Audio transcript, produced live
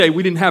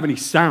We didn't have any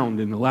sound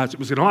in the last. It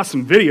was an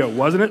awesome video,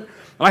 wasn't it?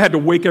 I had to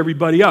wake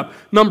everybody up.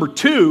 Number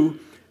two,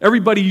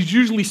 everybody's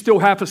usually still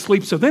half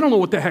asleep, so they don't know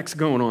what the heck's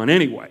going on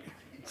anyway.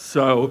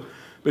 So,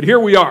 but here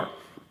we are.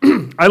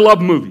 I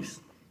love movies.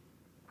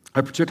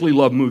 I particularly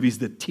love movies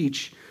that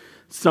teach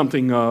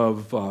something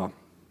of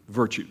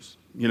virtues,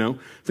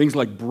 things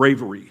like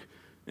bravery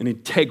and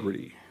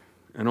integrity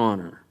and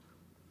honor.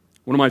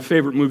 One of my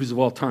favorite movies of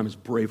all time is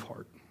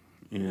Braveheart.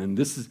 And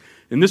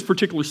in this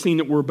particular scene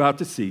that we're about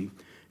to see,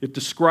 it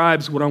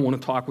describes what I want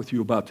to talk with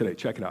you about today.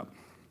 Check it out.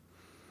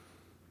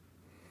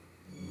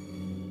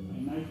 I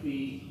might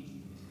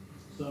be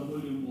Sir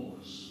William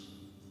Wallace.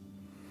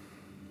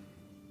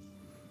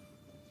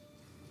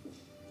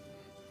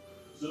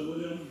 Sir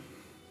William,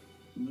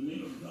 in the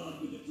name of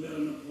God, we declare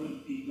and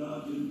appoint thee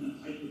guardian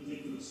and high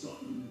protector of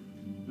Scotland,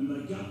 and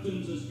thy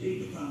captains as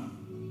aide-de-camp.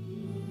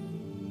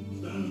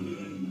 Stand and be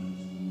recognized.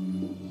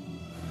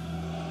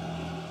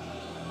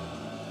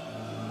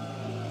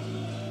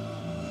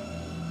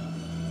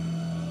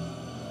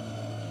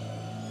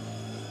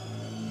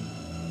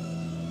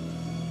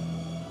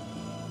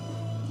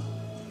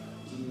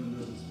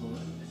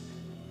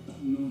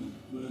 No,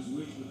 whereas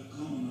wait with the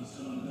commoners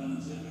till I'm done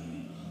and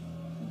everything.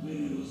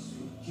 Burials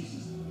with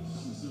kisses,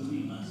 and so we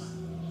must.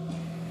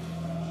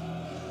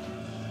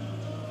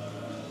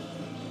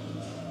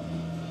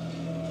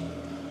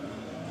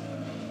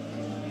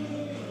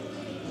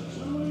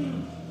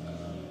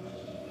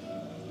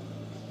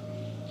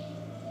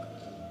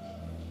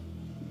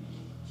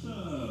 Sir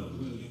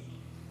William,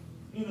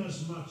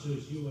 inasmuch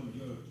as you and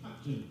your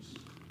captains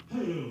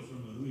hail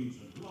from a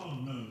region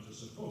long known to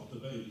support the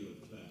Balliol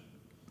clan,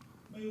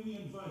 may we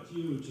invite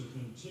you to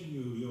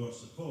continue your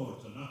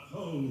support and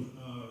uphold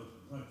our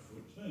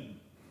rightful claim.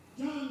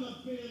 Down the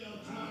Balliol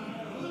clan!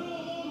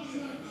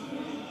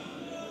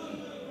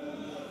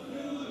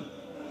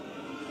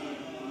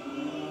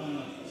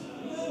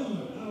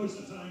 Now is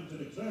the time to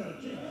declare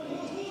a king.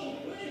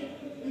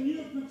 And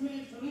you're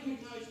prepared to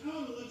recognize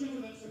our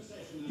legitimate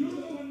succession. You're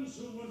the ones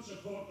who will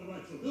support the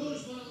rightful claim.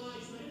 Those one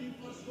lives may be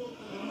possible.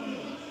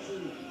 That's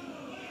true.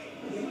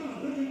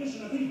 Demand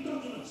recognition of these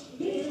documents.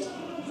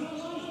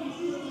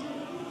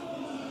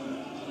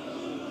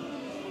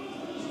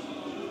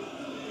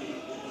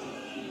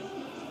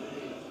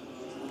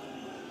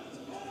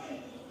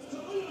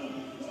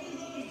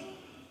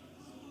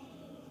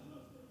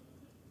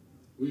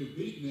 We've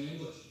beaten the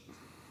English,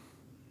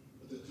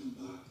 but they've come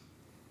back.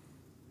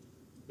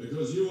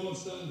 Because you won't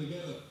stand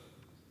together.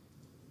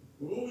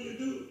 What will you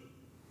do?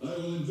 I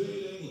will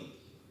invade England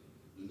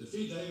and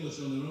defeat the English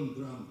on their own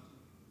ground.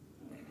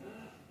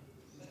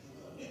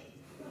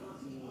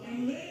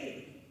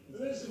 Invade?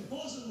 That's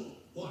impossible.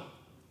 Why?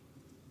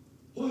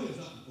 Why is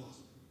that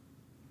impossible?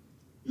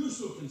 You're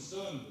so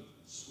concerned with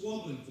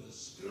squabbling for the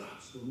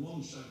scraps from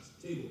Longshanks'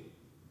 table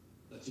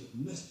that you've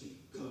missed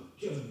your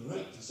God-given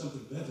right to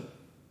something better.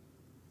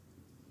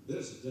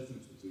 There's a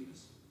difference between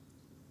us.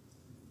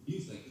 You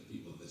think the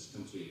people of this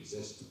country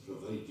exist to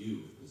provide you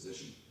with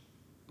position.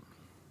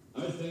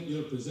 I think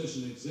your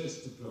position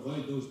exists to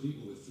provide those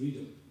people with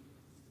freedom.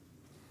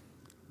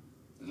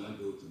 And I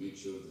go to make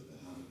sure that they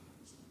have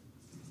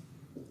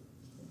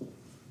it.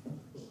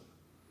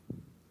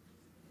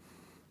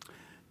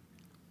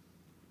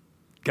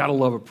 Gotta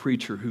love a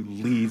preacher who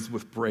leads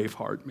with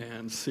Braveheart,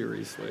 man,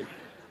 seriously.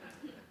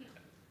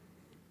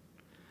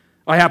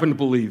 I happen to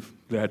believe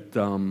that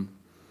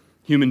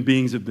human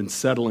beings have been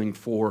settling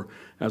for,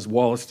 as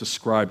Wallace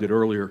described it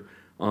earlier,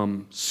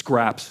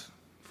 scraps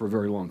for a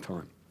very long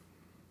time.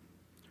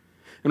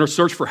 In our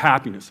search for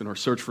happiness, in our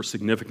search for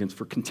significance,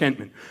 for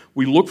contentment,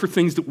 we look for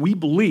things that we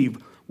believe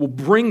will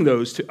bring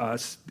those to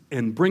us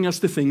and bring us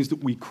the things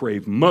that we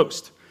crave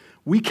most.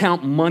 We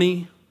count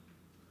money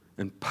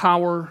and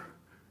power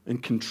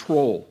and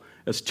control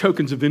as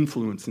tokens of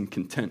influence and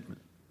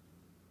contentment.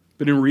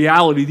 But in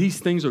reality, these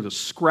things are the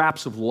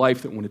scraps of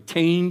life that, when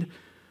attained,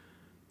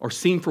 are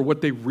seen for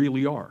what they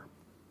really are.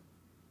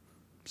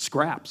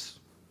 Scraps.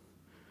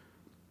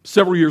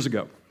 Several years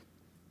ago,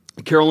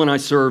 Carol and I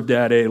served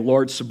at a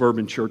large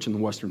suburban church in the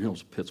Western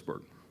Hills of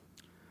Pittsburgh.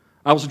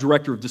 I was the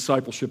director of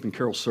discipleship, and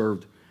Carol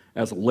served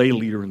as a lay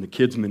leader in the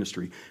kids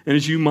ministry. And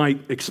as you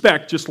might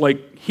expect, just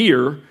like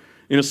here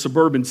in a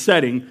suburban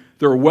setting,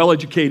 there are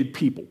well-educated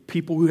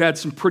people who had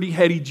some pretty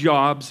heady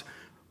jobs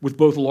with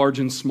both large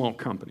and small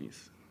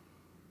companies.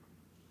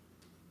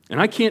 And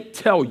I can't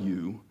tell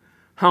you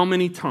how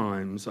many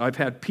times I've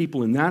had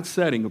people in that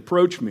setting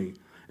approach me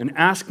and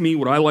ask me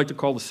what I like to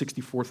call the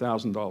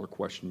 $64,000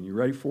 question. You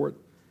ready for it?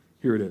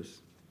 Here it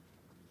is.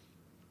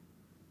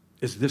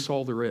 Is this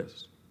all there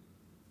is?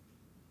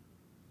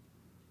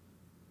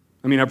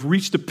 I mean, I've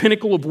reached the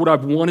pinnacle of what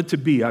I've wanted to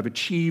be. I've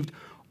achieved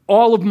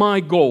all of my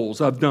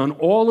goals. I've done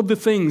all of the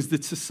things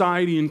that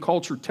society and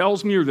culture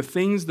tells me are the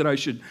things that I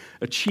should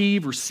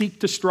achieve or seek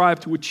to strive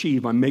to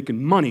achieve. I'm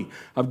making money.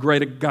 I've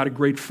got a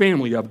great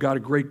family. I've got a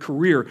great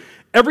career.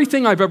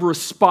 Everything I've ever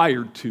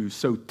aspired to.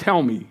 So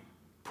tell me,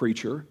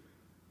 preacher,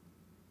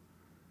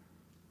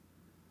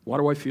 why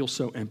do I feel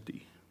so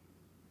empty?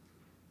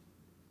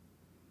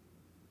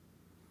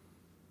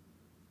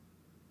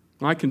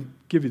 I can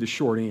give you the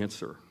short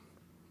answer,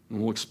 and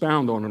we'll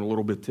expound on it a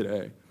little bit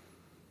today.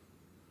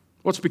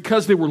 Well, it's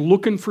because they were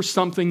looking for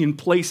something in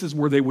places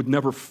where they would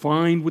never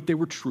find what they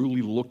were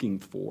truly looking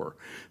for.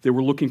 They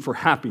were looking for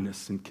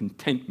happiness and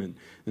contentment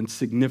and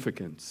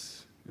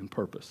significance and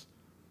purpose.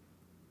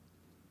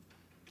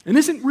 And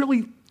isn't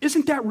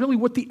that really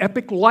what the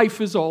epic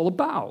life is all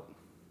about?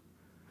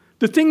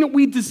 The thing that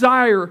we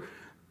desire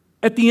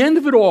at the end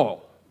of it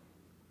all,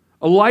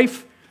 a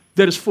life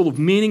that is full of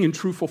meaning and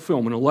true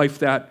fulfillment, a life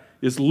that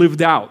is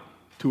lived out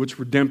to its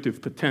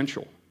redemptive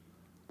potential,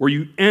 where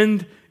you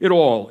end it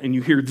all and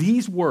you hear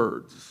these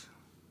words,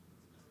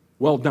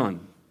 "Well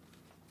done,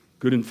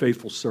 good and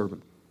faithful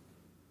servant."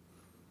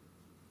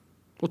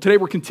 Well, today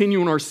we're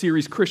continuing our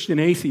series, Christian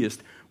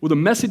Atheist, with a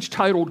message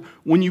titled,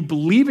 "When You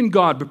Believe in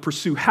God but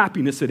Pursue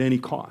Happiness at Any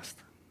Cost."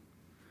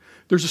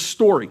 There's a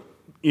story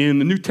in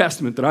the New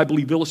Testament that I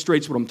believe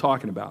illustrates what I'm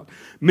talking about.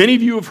 Many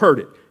of you have heard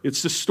it.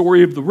 It's the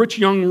story of the rich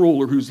young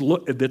ruler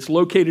that's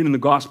located in the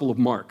Gospel of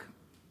Mark.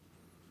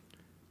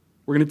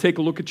 We're going to take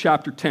a look at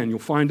chapter 10. You'll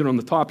find it on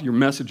the top of your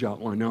message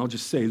outline. Now, I'll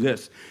just say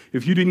this.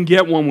 If you didn't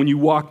get one when you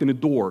walked in the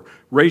door,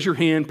 raise your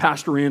hand.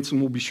 Pastor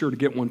Anson will be sure to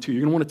get one to you.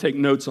 You're going to want to take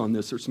notes on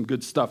this. There's some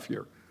good stuff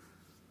here.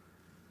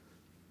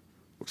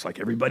 Looks like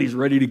everybody's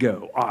ready to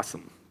go.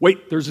 Awesome.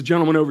 Wait, there's a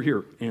gentleman over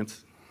here,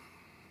 Anson.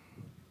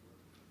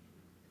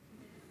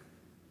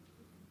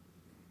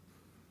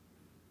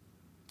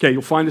 Okay,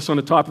 you'll find this on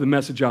the top of the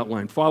message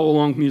outline. Follow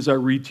along with me as I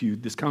read to you.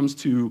 This comes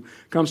to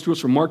us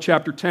from Mark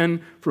chapter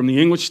 10 from the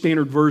English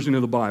Standard Version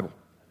of the Bible.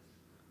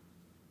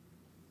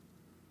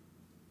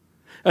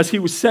 As he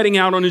was setting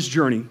out on his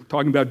journey,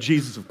 talking about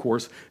Jesus, of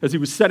course, as he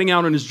was setting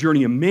out on his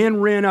journey, a man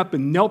ran up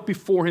and knelt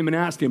before him and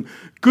asked him,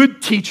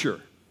 "Good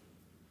teacher,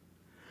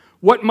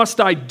 what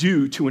must I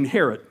do to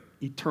inherit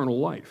eternal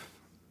life?"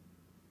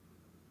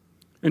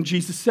 And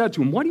Jesus said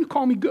to him, "Why do you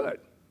call me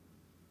good?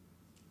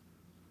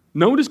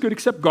 No one is good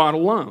except God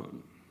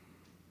alone."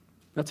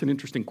 That's an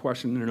interesting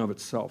question in and of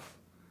itself.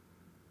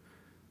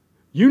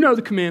 You know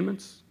the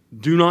commandments.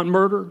 Do not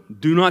murder.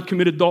 Do not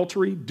commit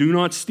adultery. Do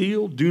not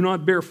steal. Do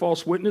not bear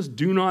false witness.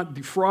 Do not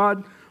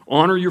defraud.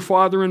 Honor your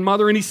father and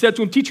mother. And he said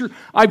to him, "Teacher,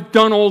 I've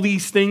done all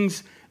these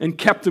things and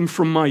kept them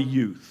from my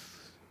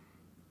youth."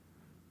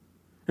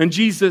 And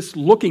Jesus,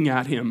 looking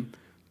at him,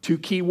 two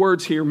key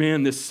words here,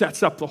 man, this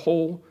sets up the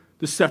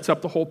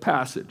whole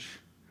passage.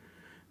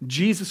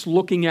 Jesus,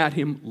 looking at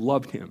him,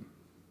 loved him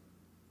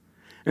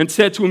and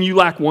said to him, "You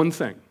lack one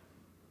thing.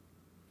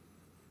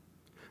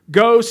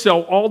 Go,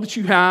 sell all that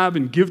you have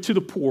and give to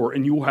the poor,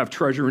 and you will have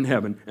treasure in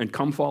heaven, and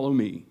come follow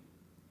me."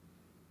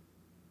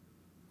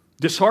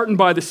 Disheartened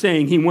by the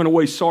saying, he went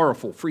away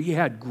sorrowful, for he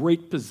had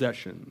great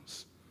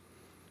possessions.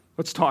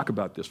 Let's talk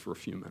about this for a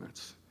few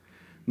minutes.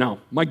 Now,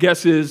 my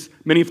guess is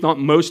many, if not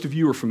most of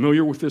you, are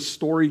familiar with this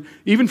story.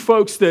 Even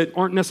folks that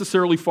aren't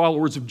necessarily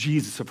followers of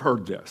Jesus have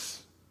heard this.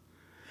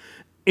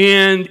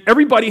 And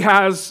everybody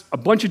has a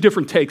bunch of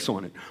different takes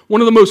on it. One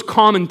of the most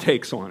common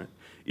takes on it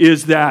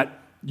is that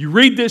you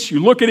read this, you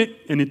look at it,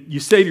 and you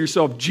say to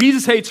yourself,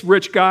 Jesus hates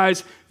rich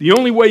guys. The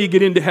only way you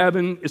get into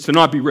heaven is to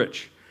not be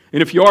rich.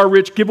 And if you are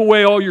rich, give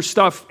away all your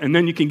stuff, and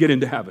then you can get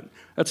into heaven.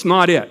 That's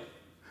not it.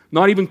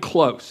 Not even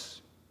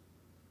close.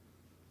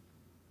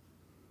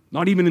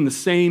 Not even in the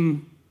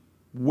same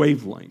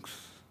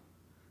wavelength.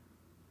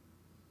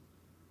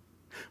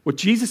 What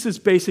Jesus is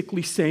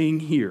basically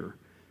saying here,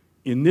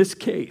 in this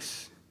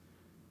case,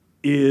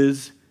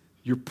 is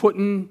you're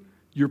putting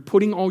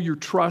all your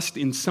trust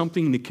in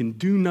something that can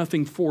do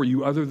nothing for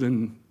you other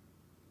than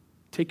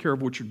take care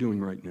of what you're doing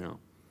right now.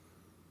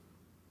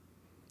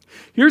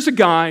 Here's a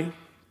guy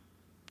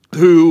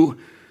who,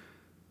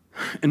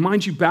 and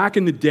mind you, back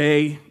in the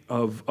day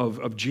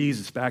of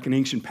Jesus, back in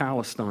ancient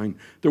Palestine,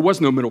 there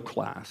was no middle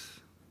class,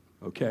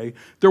 okay?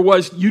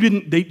 You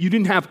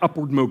didn't have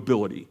upward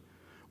mobility.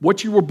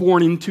 What you were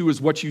born into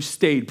is what you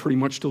stayed pretty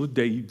much till the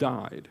day you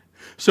died.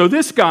 So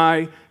this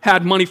guy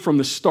had money from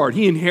the start.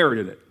 He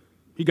inherited it.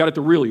 He got it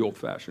the really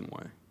old-fashioned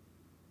way.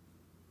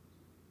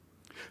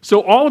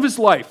 So all of his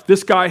life,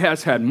 this guy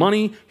has had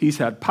money, he's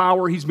had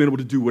power, he's been able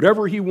to do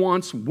whatever he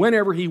wants,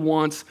 whenever he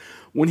wants.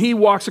 When he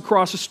walks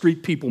across the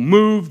street, people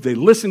move, they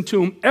listen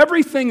to him.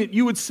 Everything that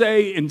you would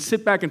say and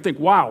sit back and think,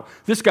 wow,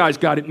 this guy's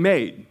got it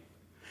made.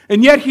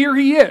 And yet here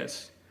he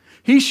is.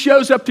 He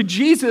shows up to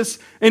Jesus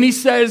and he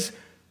says,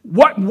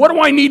 What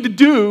do I need to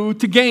do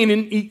to gain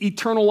an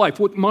eternal life?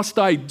 What must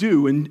I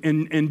do?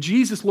 And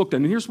Jesus looked at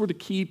him. And here's where the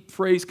key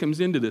phrase comes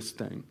into this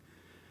thing,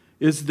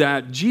 is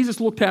that Jesus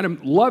looked at him,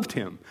 loved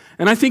him.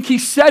 And I think he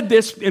said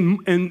this,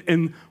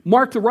 and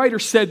Mark the writer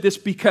said this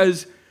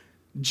because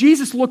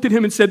Jesus looked at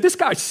him and said, this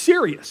guy's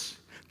serious.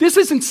 This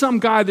isn't some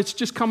guy that's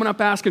just coming up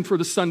asking for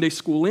the Sunday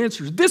school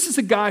answers. This is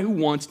a guy who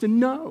wants to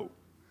know,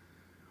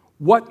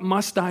 what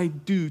must I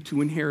do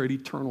to inherit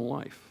eternal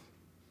life?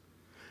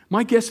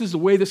 My guess is the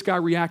way this guy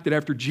reacted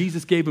after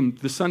Jesus gave him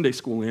the Sunday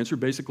school answer,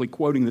 basically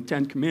quoting the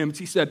Ten Commandments,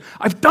 he said,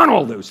 I've done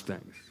all those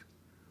things.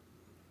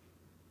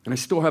 And I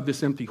still have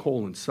this empty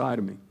hole inside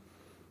of me.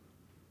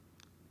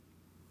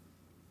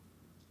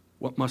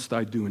 What must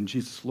I do? And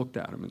Jesus looked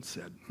at him and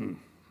said,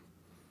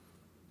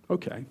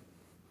 Okay.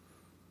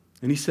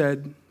 And he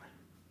said,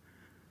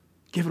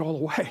 give it all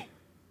away.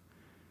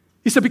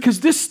 He said, because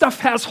this stuff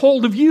has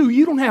hold of you.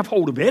 You don't have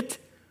hold of it.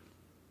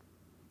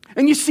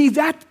 And you see,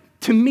 that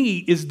to me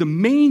is the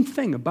main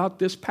thing about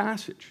this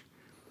passage,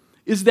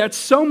 is that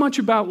so much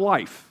about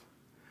life,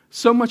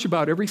 so much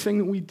about everything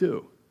that we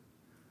do,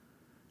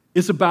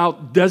 is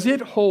about, does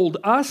it hold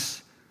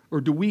us or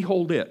do we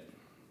hold it?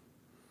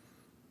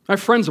 I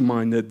have friends of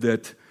mine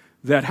that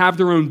have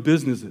their own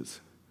businesses.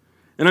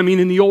 And I mean,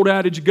 in the old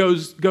adage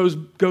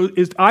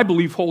I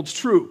believe holds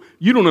true.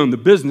 You don't own the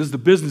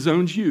business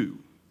owns you.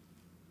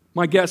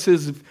 My guess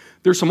is if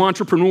there's some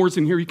entrepreneurs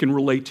in here, you can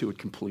relate to it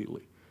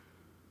completely.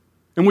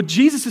 And what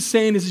Jesus is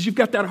saying is you've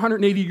got that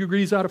 180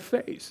 degrees out of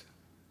phase.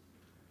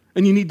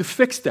 And you need to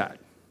fix that.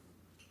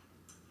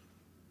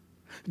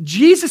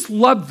 Jesus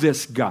loved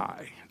this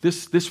guy,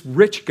 this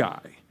rich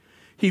guy.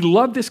 He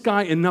loved this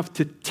guy enough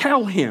to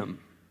tell him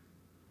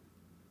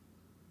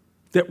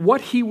that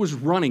what he was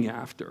running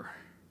after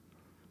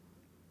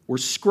were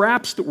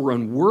scraps that were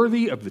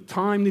unworthy of the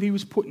time that he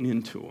was putting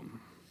into them.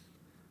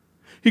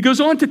 He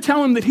goes on to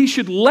tell him that he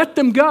should let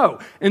them go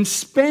and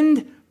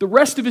spend the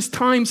rest of his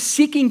time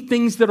seeking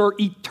things that are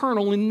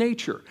eternal in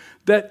nature.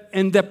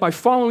 And that by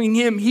following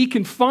him, he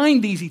can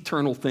find these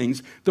eternal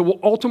things that will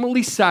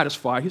ultimately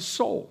satisfy his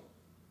soul.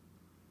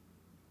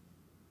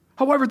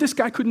 However, this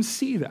guy couldn't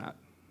see that.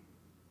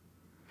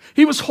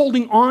 He was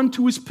holding on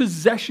to his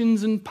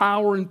possessions and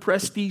power and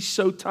prestige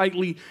so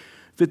tightly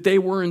that they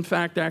were, in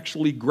fact,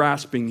 actually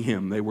grasping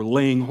him. They were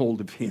laying hold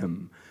of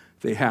him.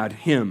 They had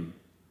him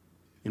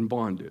in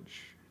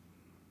bondage.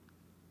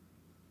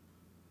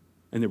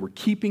 And they were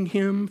keeping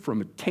him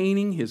from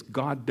attaining his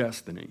God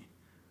destiny,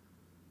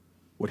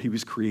 what he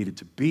was created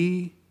to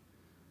be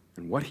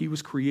and what he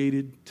was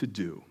created to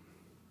do.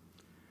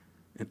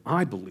 And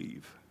I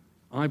believe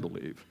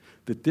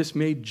that this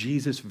made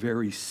Jesus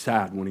very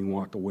sad when he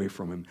walked away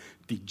from him,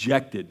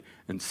 dejected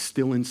and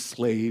still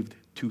enslaved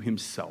to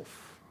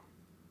himself.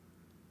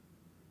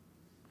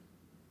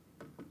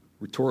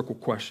 Rhetorical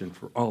question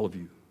for all of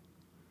you.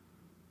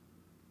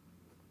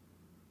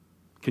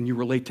 Can you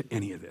relate to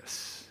any of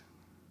this?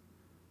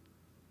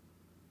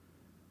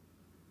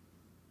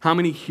 How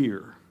many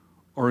here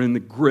are in the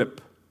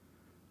grip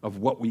of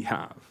what we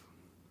have?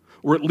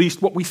 Or at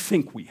least what we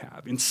think we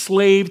have,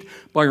 enslaved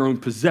by our own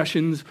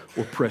possessions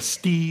or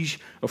prestige,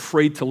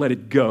 afraid to let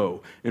it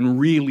go and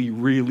really,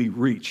 really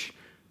reach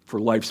for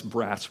life's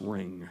brass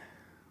ring.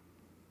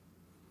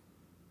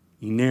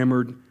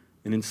 Enamored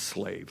and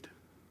enslaved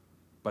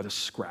by the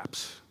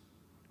scraps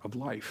of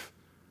life.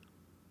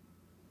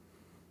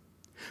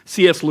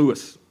 C.S.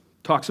 Lewis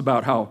talks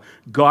about how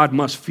God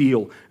must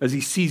feel as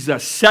he sees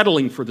us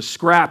settling for the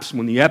scraps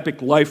when the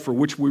epic life for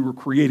which we were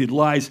created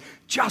lies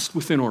just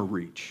within our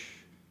reach.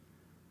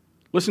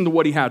 Listen to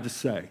what he had to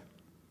say.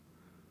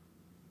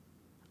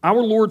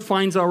 Our Lord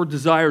finds our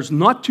desires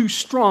not too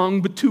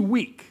strong, but too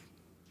weak.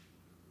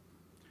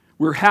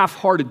 We're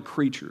half-hearted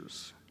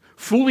creatures,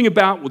 fooling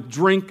about with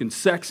drink and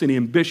sex and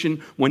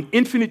ambition when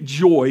infinite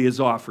joy is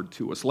offered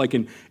to us, like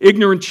an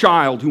ignorant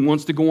child who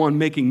wants to go on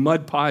making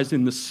mud pies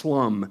in the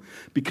slum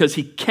because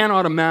he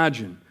cannot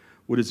imagine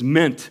what is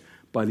meant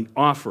by the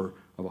offer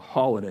of a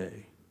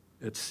holiday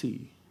at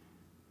sea.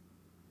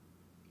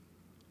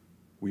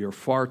 We are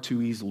far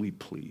too easily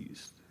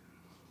pleased.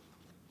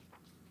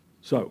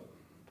 So,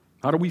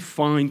 how do we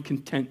find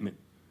contentment?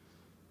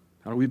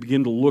 How do we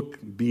begin to look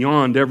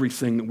beyond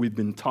everything that we've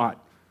been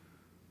taught?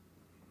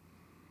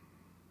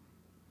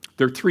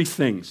 There are three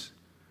things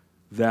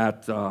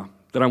that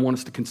I want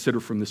us to consider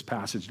from this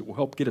passage that will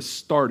help get us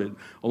started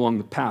along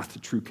the path to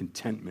true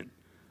contentment,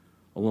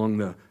 along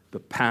the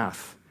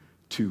path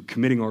to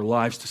committing our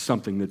lives to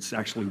something that's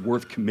actually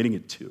worth committing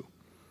it to.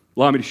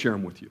 Allow me to share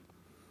them with you.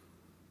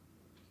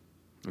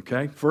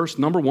 Okay? First,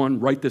 number one,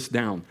 write this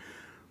down.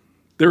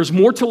 There's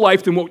more to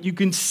life than what you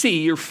can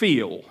see or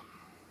feel.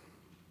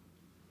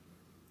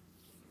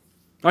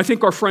 I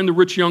think our friend, the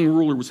rich young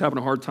ruler, was having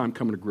a hard time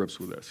coming to grips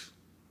with this.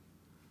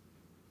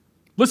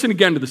 Listen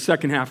again to the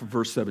second half of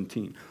verse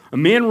 17. A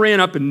man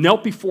ran up and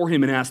knelt before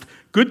him and asked,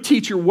 "Good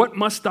teacher, what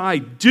must I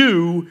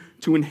do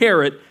to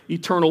inherit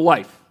eternal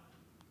life?"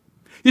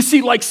 You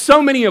see, like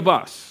so many of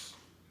us,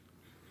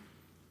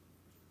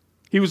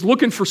 he was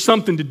looking for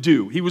something to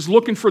do. He was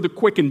looking for the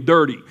quick and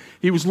dirty.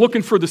 He was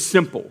looking for the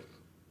simple.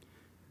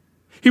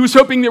 He was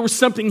hoping there was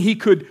something he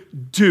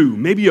could do,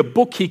 maybe a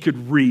book he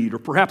could read, or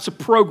perhaps a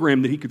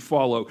program that he could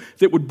follow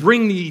that would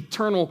bring the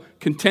eternal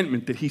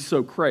contentment that he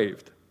so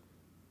craved.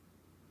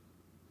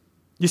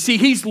 You see,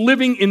 he's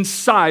living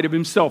inside of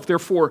himself.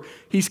 Therefore,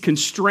 he's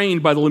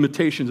constrained by the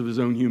limitations of his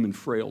own human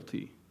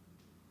frailty.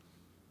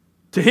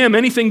 To him,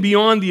 anything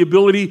beyond the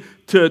ability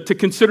to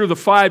consider the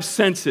five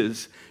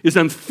senses is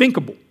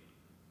unthinkable,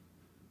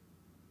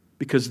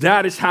 because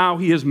that is how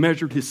he has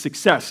measured his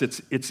success.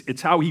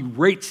 It's how he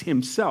rates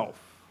himself.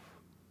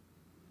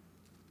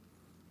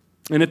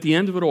 And at the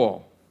end of it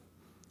all,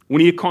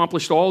 when he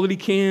accomplished all that he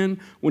can,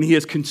 when he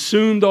has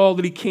consumed all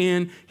that he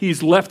can,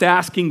 he's left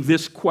asking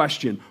this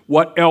question: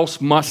 what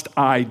else must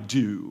I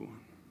do?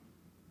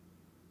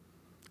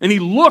 And he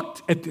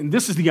looked at, and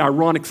this is the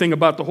ironic thing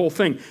about the whole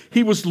thing,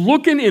 he was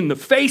looking in the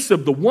face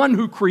of the one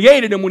who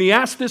created him when he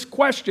asked this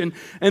question,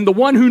 and the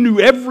one who knew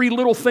every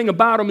little thing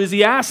about him as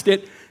he asked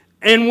it,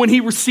 and when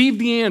he received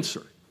the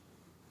answer,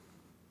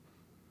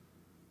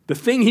 the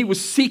thing he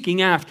was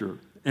seeking after,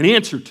 an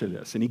answer to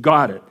this, and he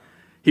got it,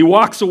 he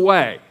walks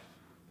away.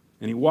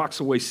 And he walks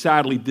away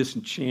sadly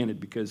disenchanted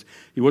because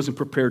he wasn't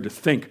prepared to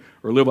think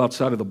or live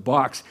outside of the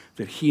box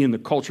that he and the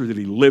culture that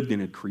he lived in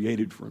had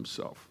created for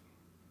himself.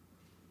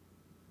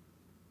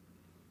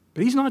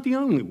 But he's not the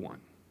only one.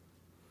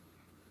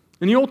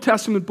 In the Old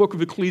Testament book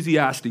of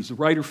Ecclesiastes, the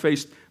writer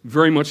faced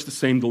very much the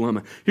same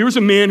dilemma. Here was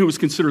a man who was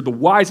considered the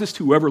wisest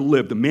who ever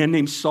lived, a man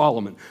named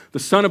Solomon, the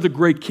son of the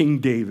great King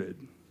David.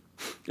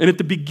 And at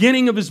the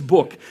beginning of his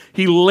book,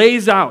 he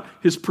lays out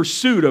his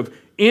pursuit of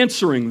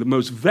answering the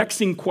most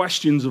vexing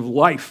questions of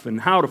life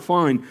and how to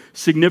find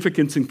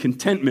significance and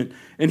contentment.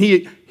 And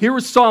here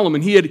was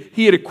Solomon. He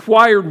had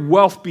acquired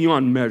wealth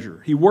beyond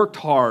measure. He worked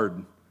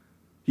hard.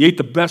 He ate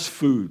the best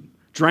food,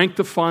 drank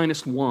the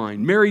finest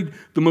wine, married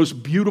the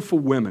most beautiful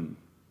women.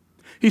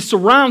 He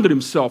surrounded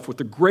himself with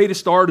the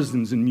greatest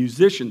artisans and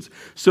musicians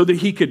so that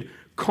he could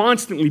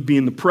constantly be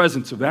in the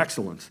presence of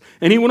excellence.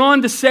 And he went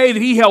on to say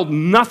that he held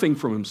nothing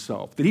from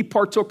himself, that he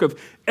partook of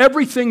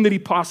everything that he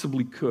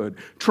possibly could,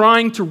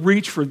 trying to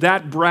reach for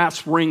that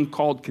brass ring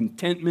called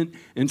contentment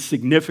and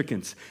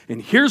significance.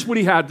 And here's what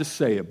he had to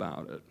say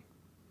about it.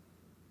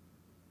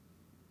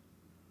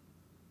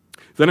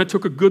 Then I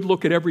took a good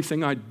look at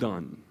everything I'd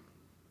done.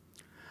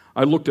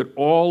 I looked at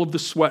all of the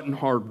sweat and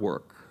hard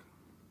work.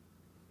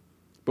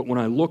 But when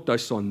I looked, I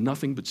saw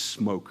nothing but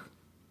smoke.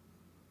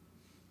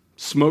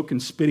 Smoke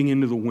and spitting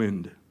into the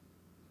wind.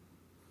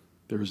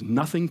 There was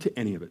nothing to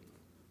any of it.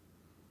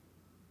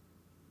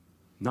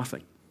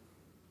 Nothing.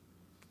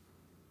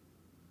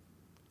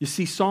 You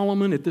see,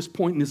 Solomon at this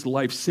point in his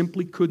life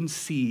simply couldn't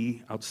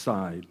see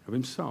outside of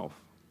himself.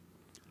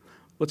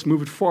 Let's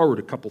move it forward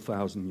a couple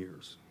thousand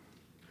years.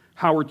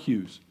 Howard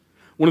Hughes,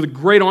 one of the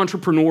great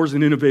entrepreneurs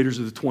and innovators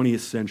of the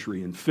 20th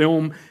century in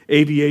film,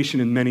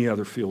 aviation, and many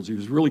other fields. He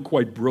was really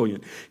quite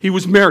brilliant. He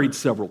was married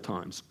several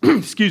times,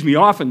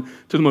 often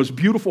to the most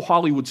beautiful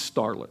Hollywood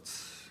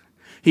starlets.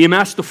 He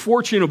amassed a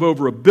fortune of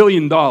over $1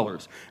 billion,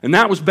 and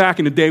that was back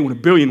in the day when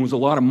 $1 billion was a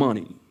lot of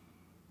money.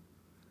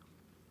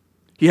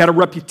 He had a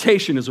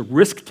reputation as a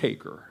risk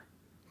taker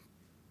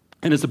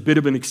and as a bit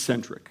of an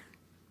eccentric.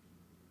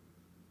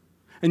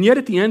 And yet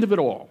at the end of it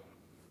all,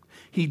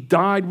 he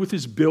died with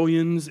his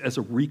billions as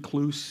a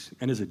recluse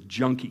and as a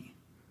junkie,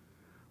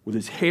 with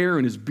his hair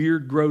and his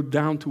beard growed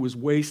down to his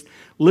waist,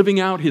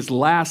 living out his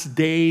last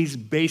days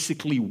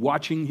basically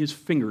watching his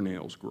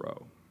fingernails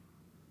grow.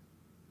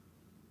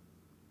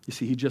 You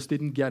see, he just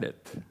didn't get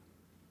it.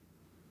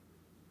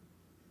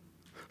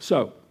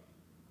 So,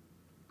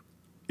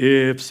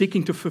 if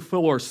seeking to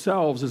fulfill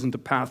ourselves isn't the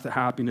path to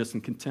happiness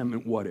and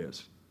contentment, what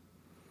is?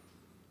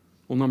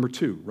 Well, number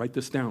 2, write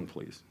this down,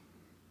 please.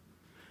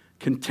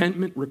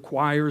 Contentment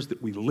requires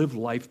that we live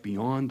life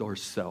beyond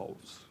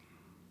ourselves.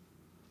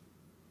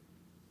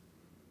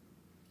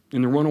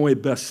 In the runaway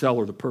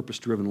bestseller, The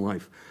Purpose-Driven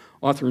Life,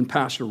 author and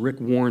pastor Rick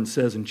Warren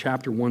says in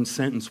chapter 1,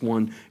 sentence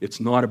 1, it's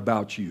not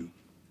about you.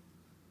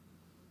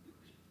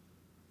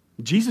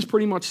 Jesus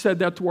pretty much said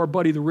that to our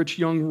buddy, the rich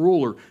young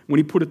ruler, when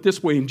he put it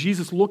this way, and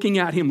Jesus, looking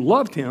at him,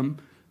 loved him.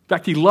 In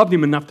fact, he loved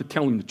him enough to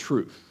tell him the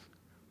truth,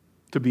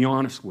 to be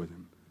honest with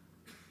him.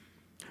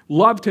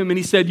 Loved him, and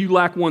he said, you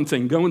lack one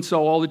thing. Go and sell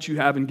all that you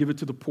have and give it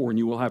to the poor, and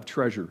you will have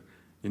treasure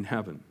in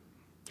heaven.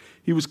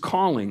 He was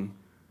calling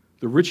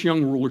the rich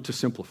young ruler to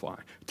simplify,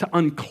 to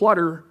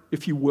unclutter,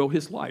 if you will,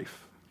 his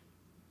life.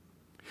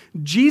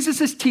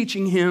 Jesus is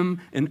teaching him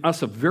and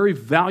us a very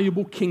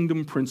valuable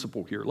kingdom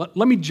principle here. Let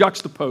me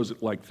juxtapose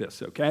it like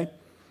this, okay?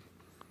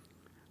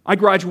 I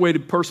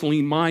graduated personally,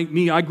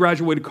 I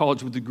graduated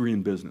college with a degree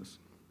in business.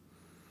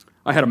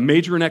 I had a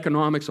major in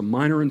economics, a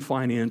minor in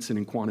finance, and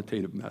in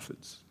quantitative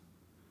methods.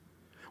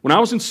 When I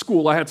was in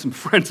school, I had some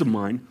friends of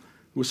mine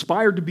who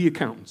aspired to be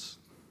accountants.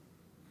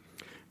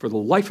 For the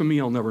life of me,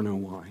 I'll never know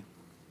why.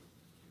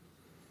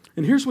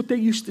 And here's what they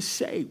used to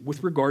say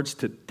with regards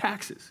to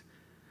taxes.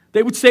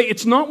 They would say,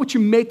 it's not what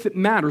you make that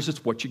matters,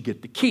 it's what you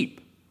get to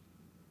keep.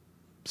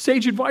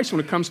 Sage advice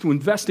when it comes to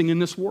investing in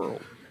this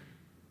world.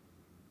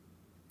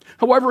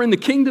 However, in the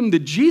kingdom that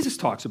Jesus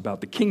talks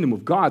about, the kingdom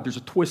of God, there's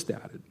a twist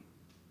added.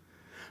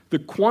 The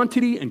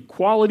quantity and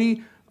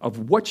quality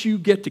of what you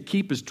get to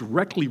keep is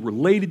directly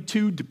related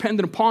to,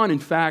 dependent upon, in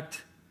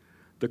fact,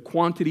 the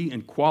quantity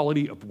and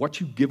quality of what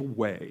you give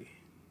away.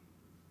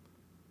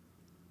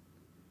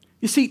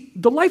 You see,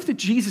 the life that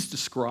Jesus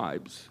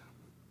describes,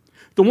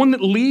 the one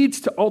that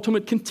leads to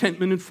ultimate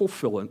contentment and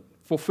fulfillment,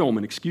 the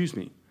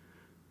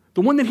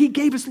one that he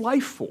gave his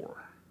life for,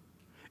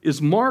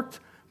 is marked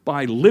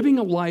by living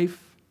a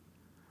life,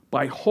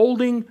 by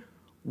holding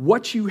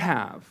what you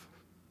have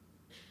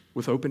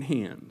with open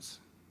hands.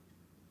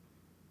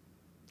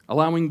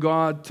 Allowing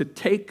God to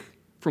take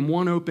from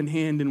one open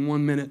hand in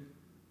 1 minute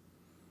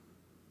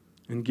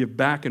and give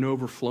back in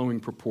overflowing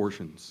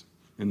proportions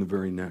in the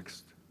very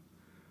next.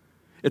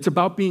 It's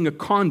about being a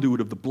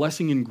conduit of the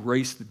blessing and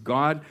grace that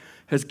God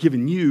has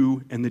given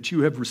you and that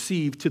you have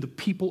received to the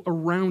people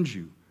around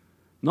you.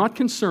 Not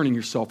concerning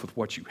yourself with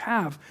what you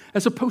have,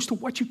 as opposed to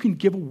what you can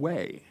give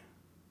away.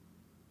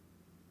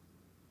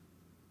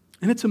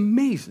 And it's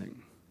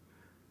amazing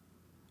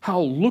how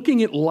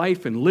looking at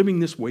life and living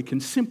this way can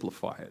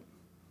simplify it.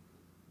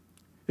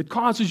 It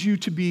causes you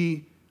to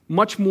be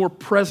much more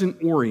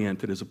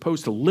present-oriented as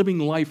opposed to living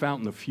life out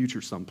in the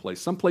future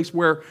someplace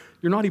where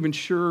you're not even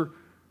sure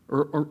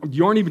or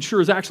you aren't even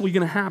sure is actually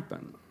going to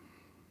happen.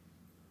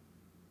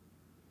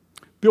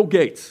 Bill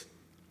Gates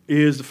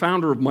is the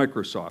founder of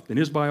Microsoft and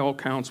is by all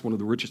counts one of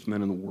the richest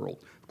men in the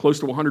world, close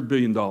to $100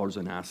 billion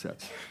in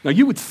assets. Now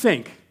you would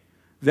think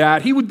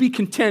that he would be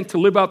content to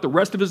live out the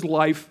rest of his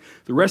life,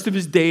 the rest of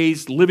his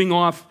days, living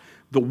off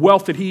the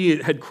wealth that he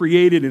had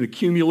created and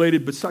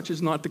accumulated, but such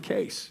is not the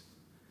case.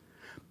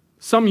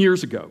 Some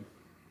years ago,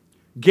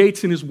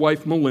 Gates and his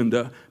wife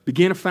Melinda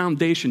began a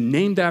foundation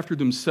named after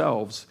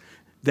themselves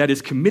that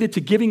is committed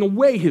to giving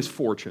away his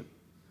fortune.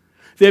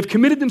 They have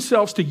committed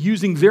themselves to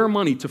using their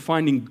money to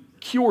finding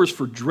cures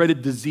for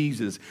dreaded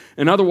diseases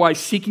and otherwise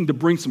seeking to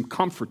bring some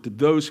comfort to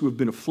those who have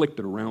been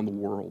afflicted around the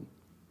world.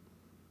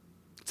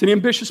 It's an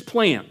ambitious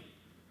plan,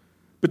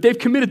 but they've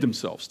committed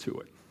themselves to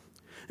it.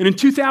 And in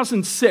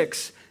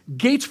 2006,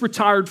 Gates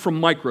retired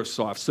from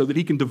Microsoft so that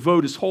he can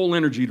devote his whole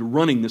energy to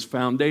running this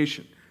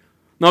foundation.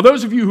 Now,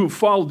 those of you who have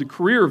followed the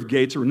career of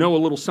Gates or know a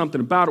little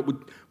something about it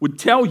would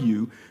tell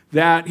you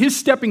that his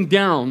stepping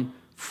down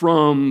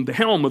from the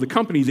helm of the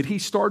company that he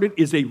started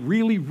is a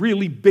really,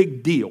 really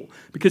big deal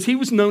because he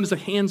was known as a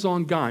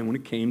hands-on guy when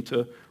it came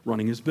to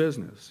running his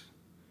business.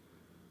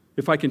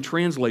 If I can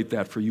translate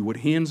that for you, what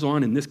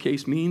hands-on in this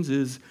case means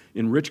is,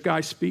 in rich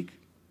guy speak,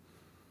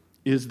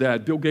 is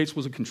that Bill Gates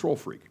was a control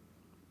freak.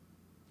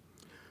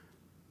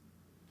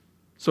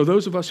 So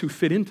those of us who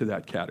fit into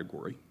that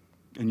category,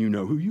 and you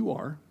know who you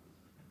are,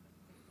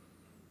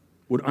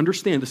 would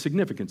understand the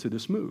significance of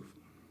this move.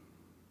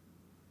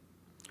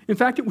 In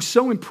fact, it was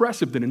so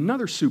impressive that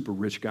another super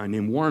rich guy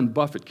named Warren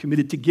Buffett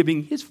committed to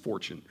giving his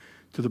fortune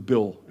to the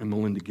Bill and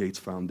Melinda Gates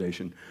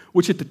Foundation,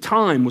 which at the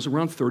time was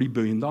around $30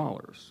 billion.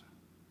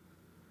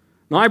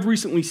 Now, I've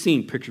recently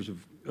seen pictures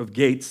of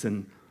Gates,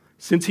 and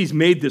since he's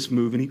made this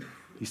move, and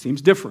he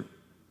seems different,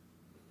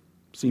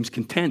 seems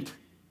content.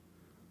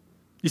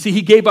 You see,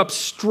 he gave up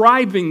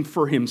striving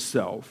for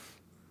himself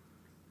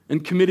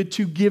and committed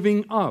to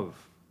giving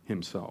of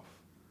himself.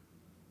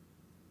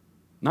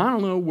 Now, I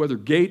don't know whether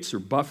Gates or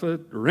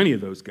Buffett or any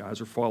of those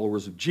guys are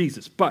followers of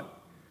Jesus,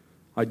 but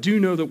I do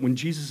know that when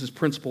Jesus'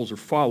 principles are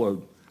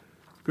followed,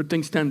 good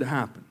things tend to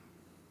happen.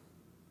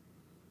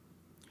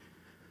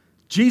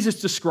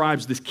 Jesus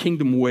describes this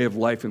kingdom way of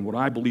life in what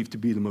I believe to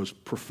be the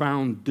most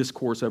profound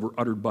discourse ever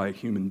uttered by a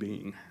human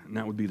being, and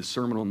that would be the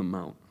Sermon on the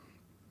Mount.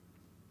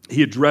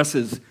 He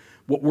addresses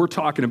what we're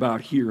talking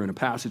about here in a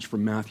passage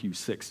from Matthew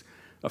 6,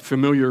 a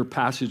familiar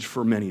passage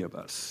for many of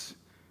us.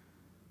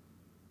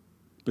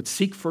 But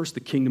seek first the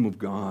kingdom of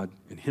God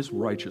and his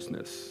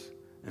righteousness,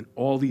 and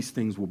all these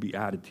things will be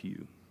added to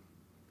you.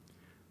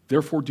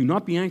 Therefore, do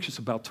not be anxious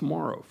about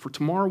tomorrow, for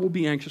tomorrow will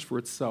be anxious for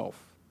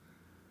itself.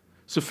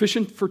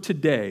 Sufficient for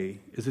today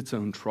is its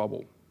own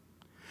trouble.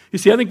 You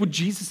see, I think what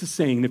Jesus is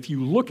saying, if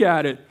you look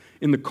at it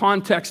in the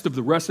context of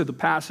the rest of the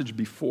passage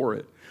before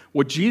it,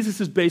 what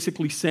Jesus is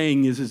basically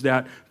saying is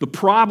that the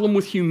problem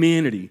with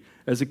humanity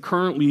as it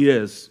currently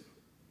is,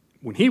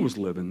 when he was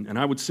living, and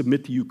I would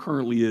submit to you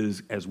currently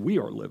is as we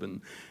are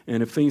living,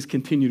 and if things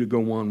continue to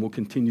go on, will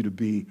continue to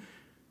be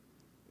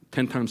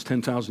 10 times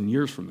 10,000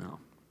 years from now,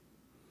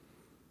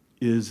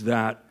 is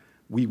that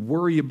we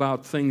worry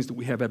about things that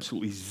we have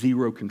absolutely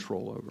zero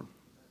control over.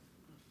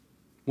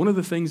 One of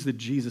the things that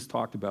Jesus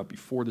talked about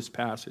before this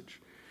passage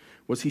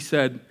was he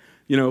said,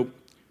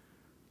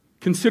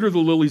 consider the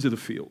lilies of the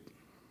field.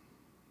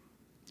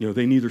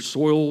 They neither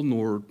soil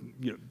nor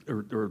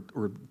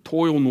or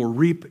toil nor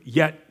reap,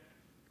 yet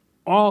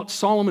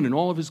Solomon in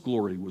all of his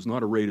glory was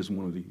not arrayed as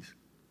one of these.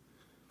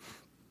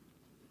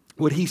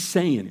 What he's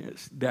saying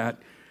is that,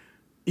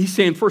 he's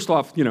saying, first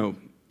off,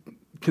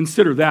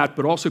 consider that,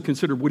 but also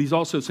consider what he's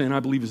also saying, I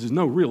believe, is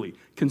no, really,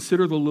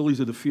 consider the lilies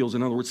of the fields.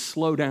 In other words,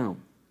 slow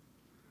down.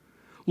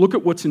 Look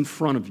at what's in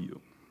front of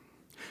you.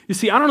 You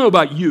see, I don't know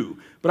about you,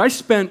 but I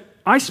spent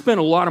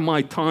a lot of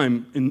my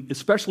time,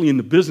 especially in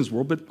the business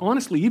world, but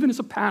honestly, even as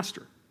a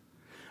pastor,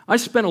 I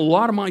spent a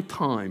lot of my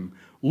time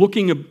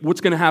looking at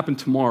what's going to happen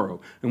tomorrow,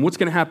 and what's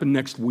going to happen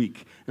next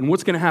week, and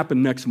what's going to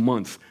happen next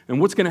month, and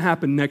what's going to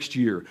happen next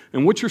year,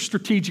 and what's your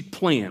strategic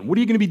plan? What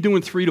are you going to be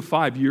doing 3 to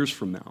 5 years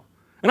from now?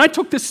 And I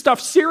took this stuff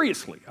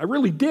seriously. I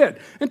really did.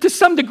 And to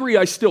some degree,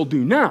 I still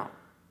do now.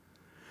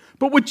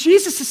 But what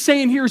Jesus is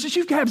saying here is that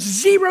you have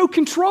zero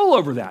control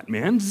over that,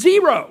 man.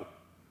 Zero.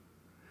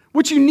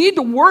 What you need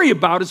to worry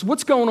about is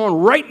what's going on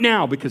right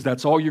now, because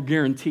that's all you're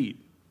guaranteed.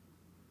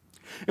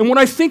 And what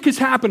I think is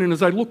happening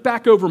as I look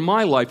back over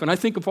my life, and I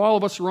think if all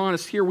of us are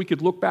honest here, we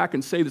could look back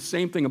and say the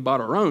same thing about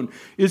our own,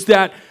 is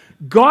that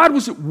God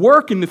was at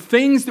work in the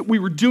things that we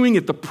were doing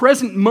at the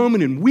present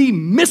moment, and we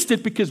missed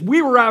it because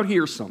we were out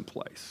here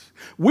someplace.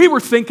 We were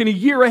thinking a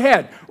year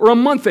ahead, or a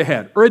month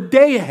ahead, or a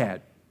day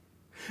ahead.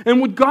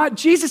 And what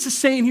Jesus is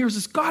saying here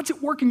is God's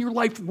at work in your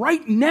life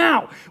right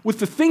now with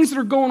the things that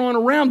are going on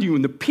around you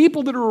and the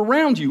people that are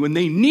around you, and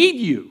they need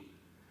you.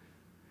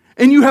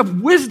 And you have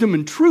wisdom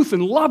and truth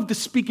and love to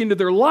speak into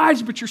their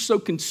lives, but you're so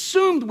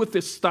consumed with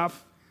this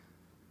stuff,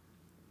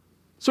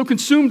 so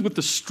consumed with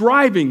the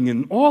striving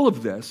and all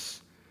of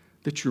this,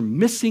 that you're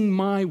missing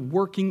my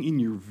working in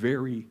your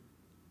very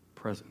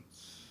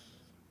presence.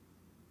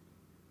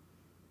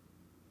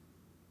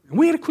 And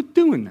we got to quit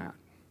doing that.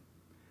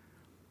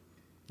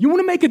 You want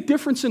to make a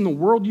difference in the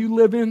world you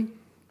live in?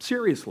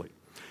 Seriously.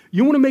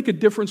 You want to make a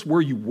difference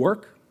where you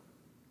work,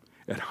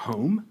 at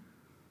home,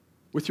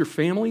 with your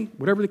family,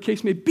 whatever the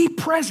case may be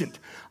present.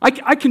 I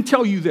can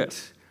tell you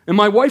this, and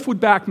my wife would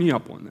back me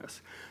up on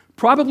this.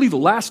 Probably the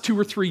last 2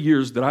 or 3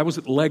 years that I was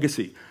at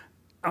Legacy,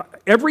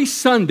 every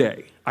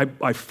Sunday,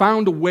 I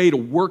found a way to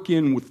work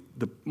in with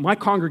my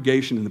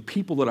congregation and the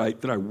people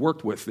that I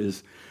worked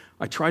with.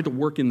 I tried to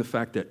work in the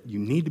fact that you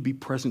need to be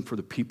present for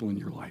the people in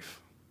your life.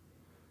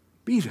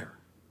 Be there.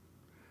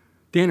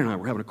 Dan and I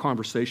were having a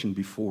conversation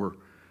before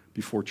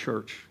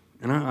church,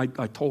 and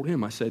I told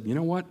him, I said, you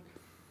know what?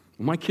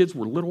 When my kids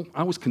were little,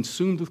 I was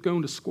consumed with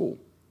going to school,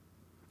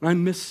 and I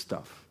missed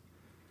stuff.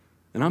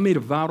 And I made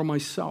a vow to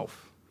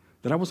myself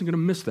that I wasn't going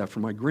to miss that for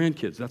my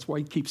grandkids. That's why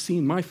you keep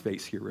seeing my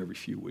face here every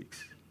few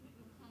weeks.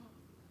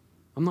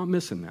 I'm not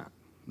missing that.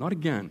 Not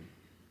again.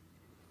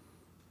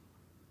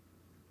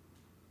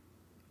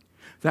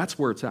 That's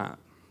where it's at.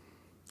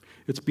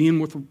 It's being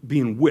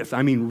with,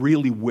 I mean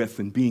really with,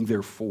 and being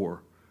there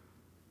for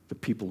the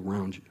people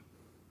around you.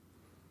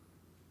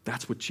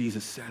 That's what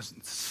Jesus says.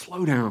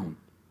 Slow down.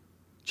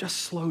 Just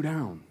slow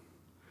down.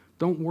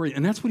 Don't worry.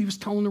 And that's what he was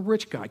telling the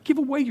rich guy. Give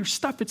away your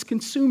stuff. It's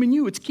consuming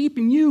you. It's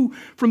keeping you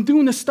from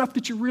doing the stuff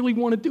that you really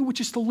want to do,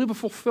 which is to live a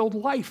fulfilled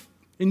life.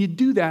 And you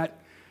do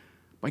that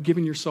by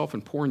giving yourself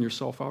and pouring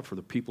yourself out for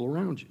the people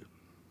around you.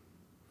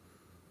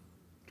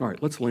 All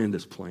right, let's land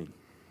this plane.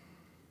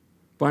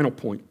 Final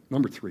point,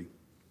 number 3.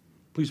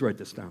 Please write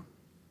this down.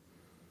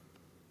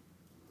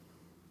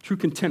 True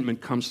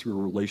contentment comes through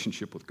a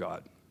relationship with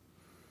God.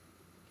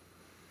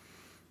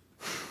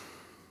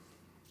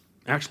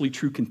 Actually,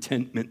 true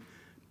contentment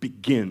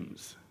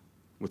begins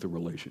with a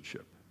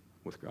relationship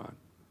with God.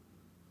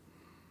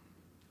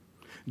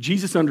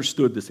 Jesus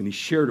understood this, and he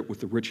shared it with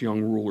the rich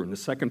young ruler. In the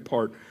second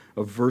part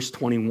of verse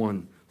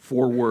 21,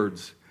 4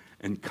 words,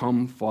 and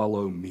come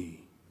follow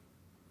me.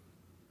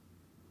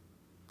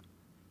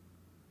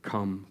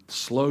 Come,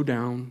 slow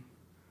down,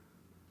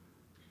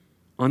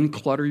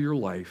 unclutter your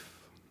life,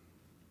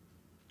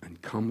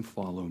 and come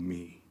follow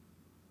me.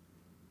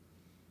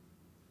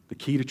 The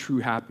key to true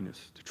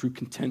happiness, to true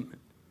contentment,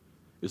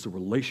 is a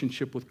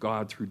relationship with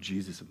God through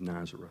Jesus of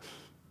Nazareth.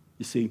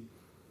 You see,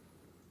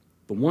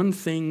 the one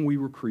thing we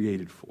were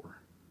created for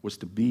was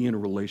to be in a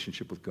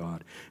relationship with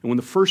God. And when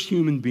the first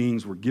human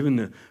beings were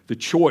given the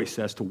choice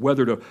as to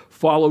whether to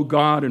follow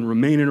God and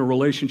remain in a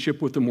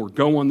relationship with him or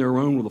go on their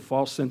own with a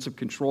false sense of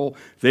control,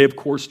 they, of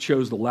course,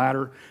 chose the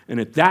latter. And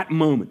at that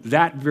moment,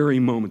 that very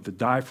moment, the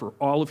die for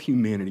all of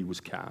humanity was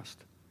cast.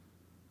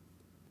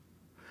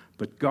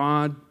 But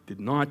God did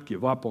not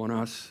give up on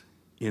us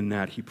in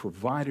that he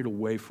provided a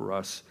way for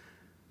us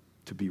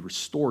to be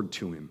restored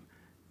to him,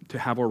 to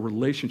have our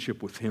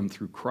relationship with him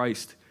through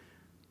Christ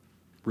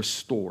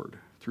restored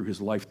through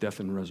his life, death,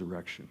 and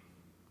resurrection.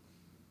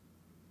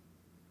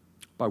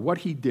 By what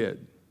he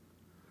did,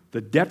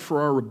 the debt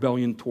for our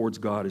rebellion towards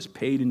God is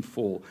paid in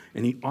full,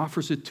 and he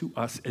offers it to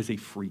us as a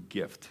free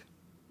gift.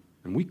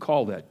 And we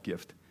call that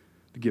gift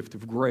the gift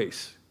of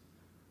grace.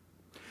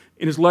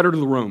 In his letter to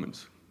the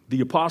Romans, the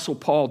Apostle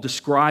Paul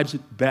describes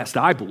it best,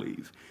 I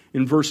believe,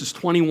 in verses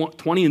 20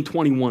 and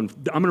 21.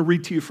 I'm going to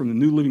read to you from the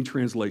New Living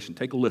Translation.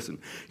 Take a listen.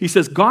 He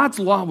says, God's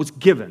law was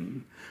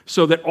given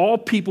so that all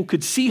people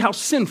could see how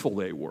sinful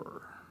they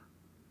were.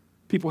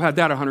 People had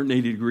that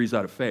 180 degrees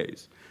out of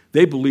phase.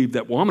 They believed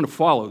that, well, I'm going to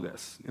follow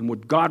this. And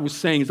what God was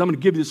saying is, I'm going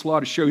to give you this law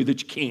to show you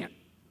that you can't.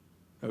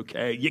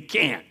 Okay? You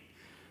can't.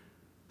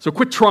 So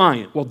quit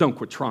trying. Well, don't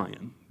quit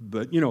trying,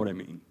 but you know what I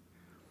mean.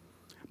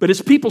 But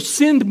as people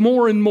sinned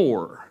more and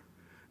more,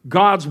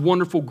 God's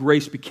wonderful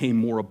grace became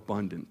more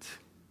abundant.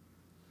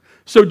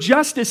 So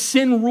just as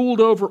sin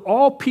ruled over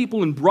all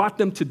people and brought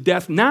them to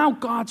death, now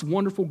God's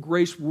wonderful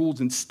grace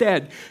rules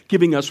instead,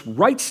 giving us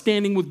right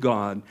standing with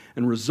God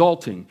and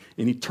resulting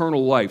in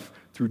eternal life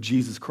through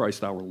Jesus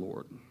Christ our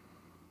Lord.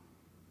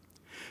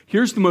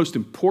 Here's the most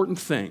important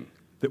thing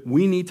that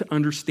we need to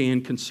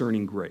understand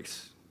concerning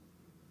grace.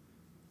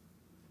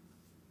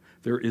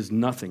 There is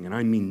nothing, and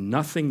I mean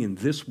nothing in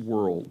this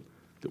world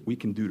that we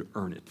can do to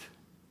earn it.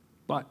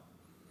 But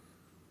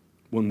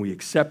when we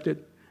accept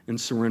it and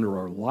surrender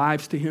our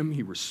lives to him,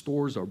 he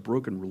restores our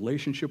broken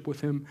relationship with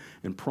him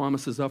and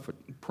promises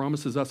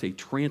us a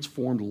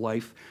transformed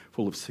life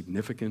full of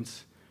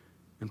significance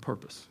and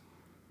purpose.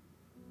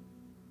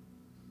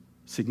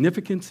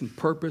 significance and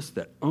purpose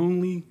that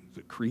only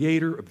the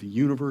creator of the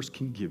universe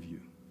can give you.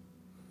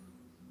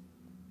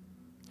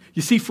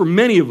 You see, for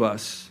many of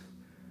us,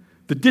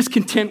 the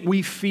discontent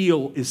we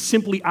feel is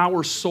simply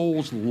our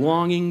souls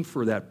longing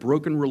for that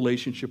broken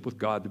relationship with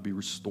God to be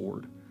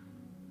restored.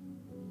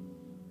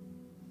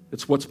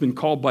 It's what's been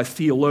called by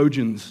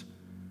theologians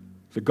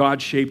the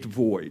God-shaped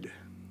void.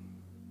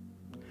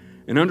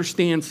 And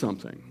understand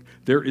something.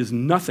 There is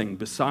nothing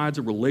besides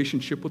a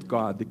relationship with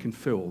God that can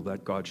fill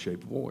that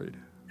God-shaped void.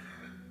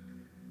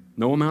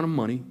 No amount of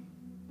money,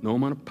 no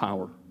amount of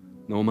power,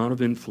 no amount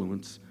of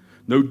influence,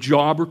 no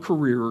job or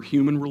career or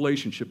human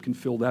relationship can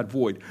fill that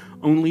void.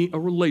 Only a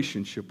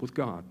relationship with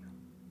God.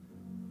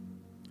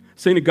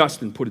 St.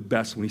 Augustine put it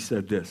best when he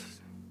said this.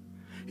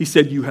 He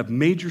said, you have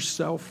made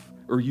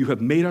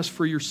us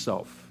for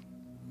yourself,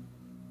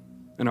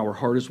 and our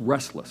heart is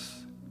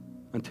restless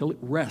until it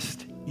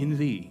rests in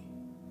thee.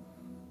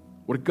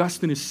 What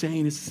Augustine is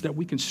saying is that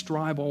we can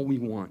strive all we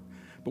want,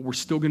 but we're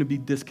still going to be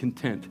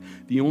discontent.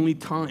 The only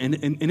time,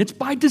 and it's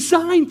by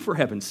design, for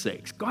heaven's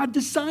sakes. God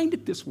designed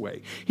it this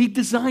way. He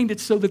designed it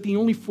so that the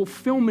only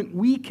fulfillment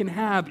we can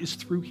have is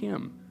through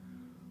Him.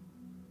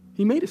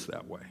 He made us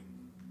that way.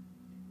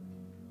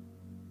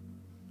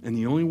 And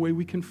the only way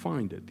we can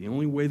find it, the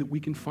only way that we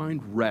can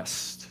find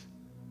rest,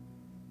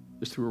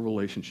 is through a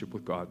relationship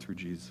with God through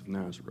Jesus of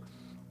Nazareth.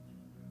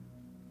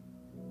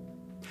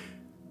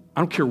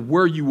 I don't care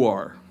where you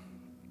are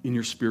in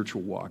your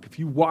spiritual walk. If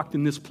you walked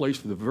in this place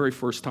for the very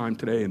first time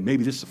today, and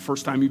maybe this is the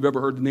first time you've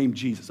ever heard the name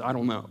Jesus, I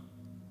don't know.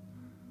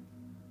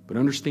 But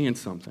understand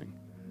something.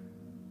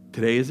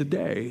 Today is a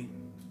day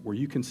where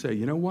you can say,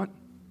 you know what?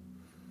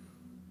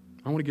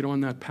 I want to get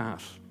on that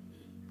path.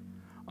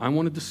 I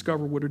want to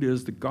discover what it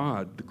is that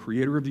God, the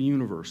creator of the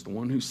universe, the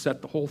one who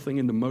set the whole thing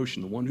into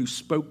motion, the one who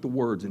spoke the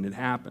words and it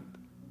happened.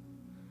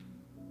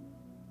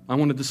 I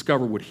want to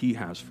discover what He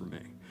has for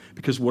me.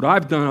 Because what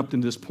I've done up to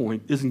this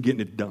point isn't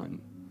getting it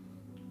done.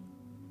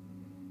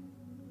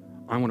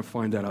 I want to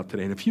find that out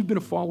today. And if you've been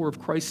a follower of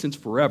Christ since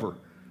forever,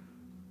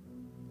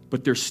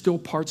 but there's still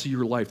parts of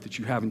your life that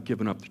you haven't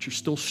given up, that you're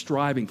still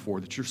striving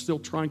for, that you're still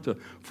trying to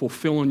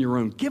fulfill on your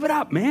own, give it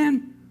up,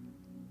 man.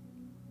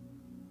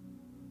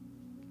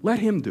 Let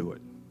Him do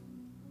it.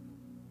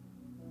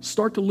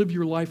 Start to live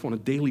your life on a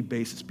daily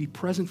basis. Be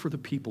present for the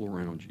people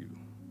around you.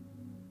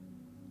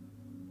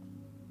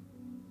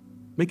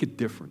 Make a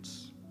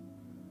difference.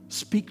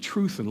 Speak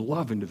truth and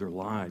love into their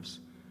lives.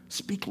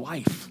 Speak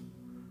life.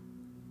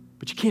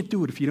 But you can't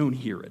do it if you don't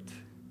hear it.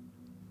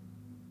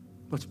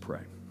 Let's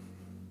pray.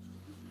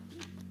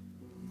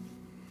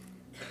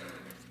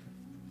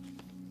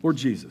 Lord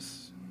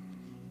Jesus,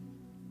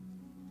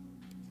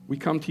 we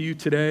come to you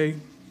today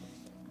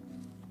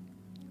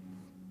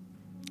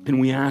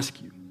and we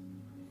ask you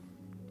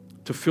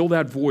to fill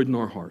that void in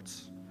our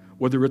hearts.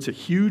 Whether it's a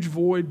huge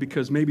void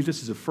because maybe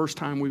this is the first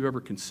time we've ever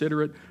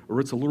considered it, or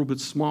it's a little bit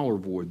smaller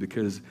void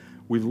because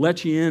we've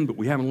let you in, but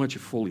we haven't let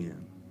you fully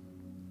in.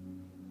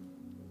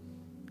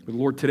 But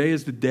Lord, today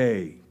is the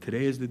day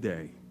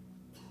that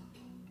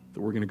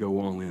we're going to go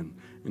all in.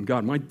 And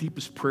God, my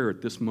deepest prayer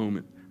at this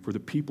moment for the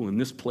people in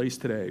this place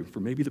today,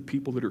 for maybe the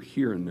people that are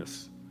hearing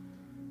this,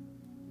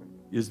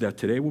 is that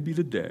today will be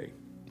the day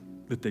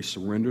that they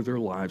surrender their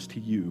lives to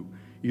you,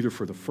 either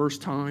for the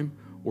first time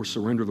or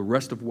surrender the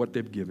rest of what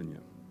they've given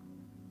you.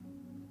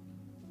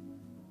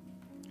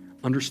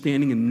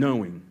 Understanding and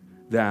knowing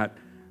that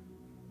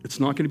it's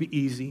not going to be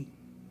easy,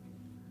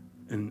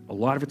 and a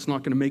lot of it's not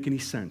going to make any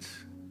sense,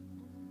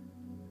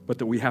 but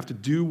that we have to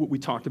do what we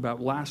talked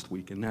about last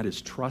week, and that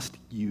is trust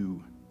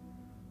you.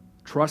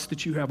 Trust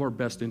that you have our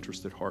best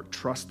interest at heart.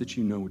 Trust that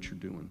you know what you're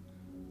doing.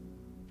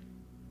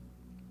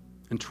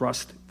 And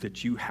trust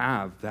that you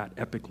have that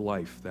epic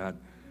life, that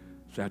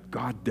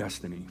God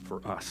destiny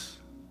for us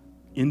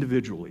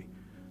individually.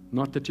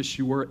 Not that just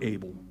you are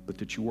able, but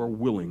that you are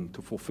willing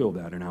to fulfill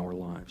that in our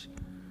lives.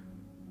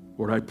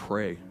 Lord, I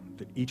pray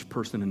that each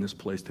person in this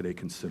place today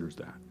considers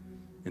that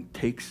and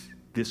takes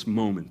this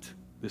moment,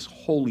 this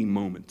holy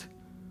moment,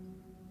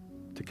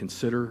 to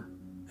consider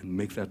and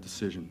make that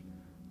decision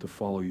to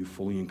follow you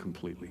fully and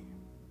completely.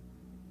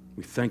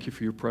 We thank you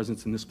for your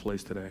presence in this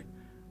place today.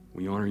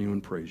 We honor you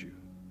and praise you.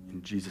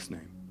 In Jesus'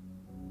 name,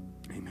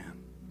 amen.